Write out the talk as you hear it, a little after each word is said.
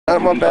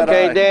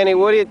Okay, Danny,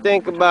 what do you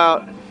think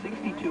about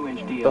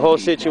the whole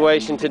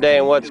situation today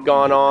and what's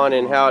gone on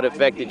and how it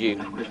affected you?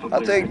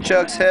 I think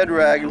Chuck's head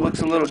rag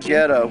looks a little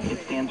ghetto.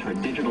 Okay.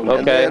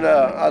 And then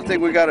I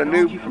think we got a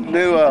new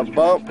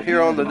bump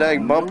here on the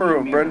dang bumper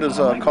of Brenda's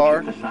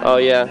car. Oh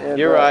yeah, and,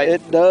 you're right.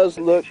 It does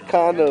look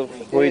kind of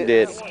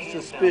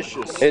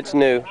suspicious. It's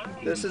new.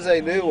 This is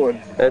a new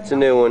one. That's a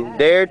new one.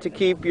 Dare to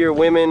keep your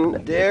women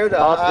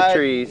off the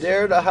trees.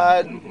 Dare to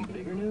hide.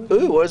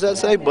 Ooh, what does that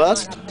say?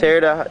 Bust?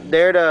 Dare to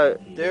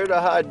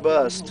hide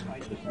bust.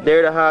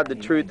 Dare to hide the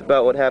truth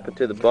about what happened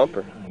to the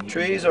bumper.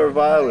 Trees or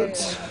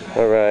violence.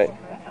 All right.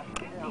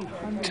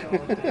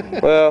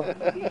 Well,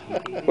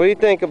 what do you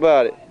think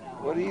about it?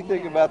 What do you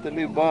think about the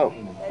new bump?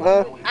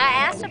 Huh? I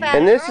asked about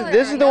and it. And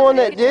this is the one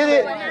that did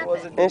it,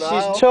 and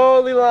she's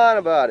totally lying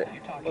about it.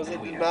 Was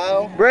it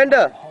denial?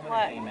 Brenda,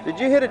 What? did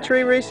you hit a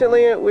tree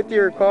recently with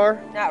your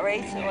car? Not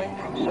recently.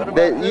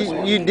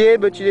 That you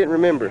did, but you didn't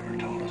remember.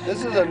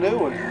 This is a new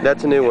one.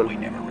 That's a new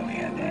one.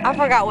 I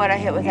forgot what I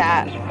hit with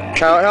that.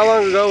 How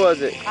long ago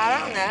was it? I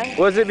don't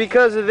know. Was it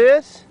because of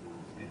this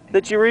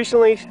that you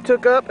recently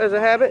took up as a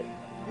habit?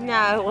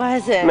 No, it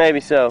wasn't. Maybe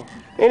so.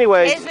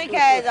 Anyways, it's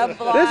because of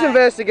blood. This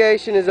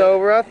investigation is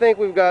over. I think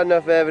we've got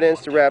enough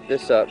evidence to wrap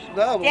this up.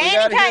 No, but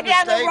Danny cut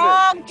down the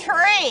wrong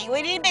tree.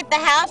 We need to be at the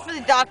house for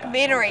the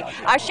documentary.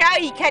 I'll show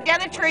you. He cut down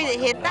the tree that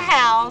hit the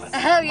house.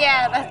 Oh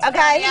yeah, that's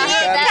okay. He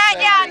didn't cut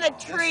down the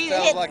tree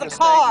that hit the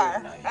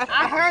car.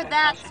 I heard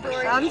that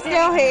story. I'm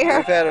still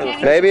here.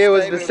 Maybe it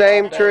was the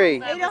same tree.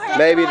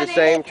 Maybe the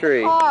same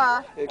tree.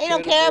 He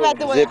don't care about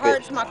the one that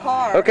hurts my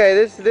car. Okay,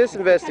 this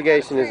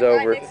investigation is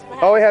over.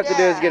 All we have to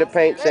do is get a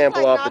paint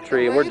sample off the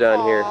tree, and we're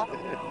done here.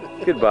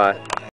 Goodbye.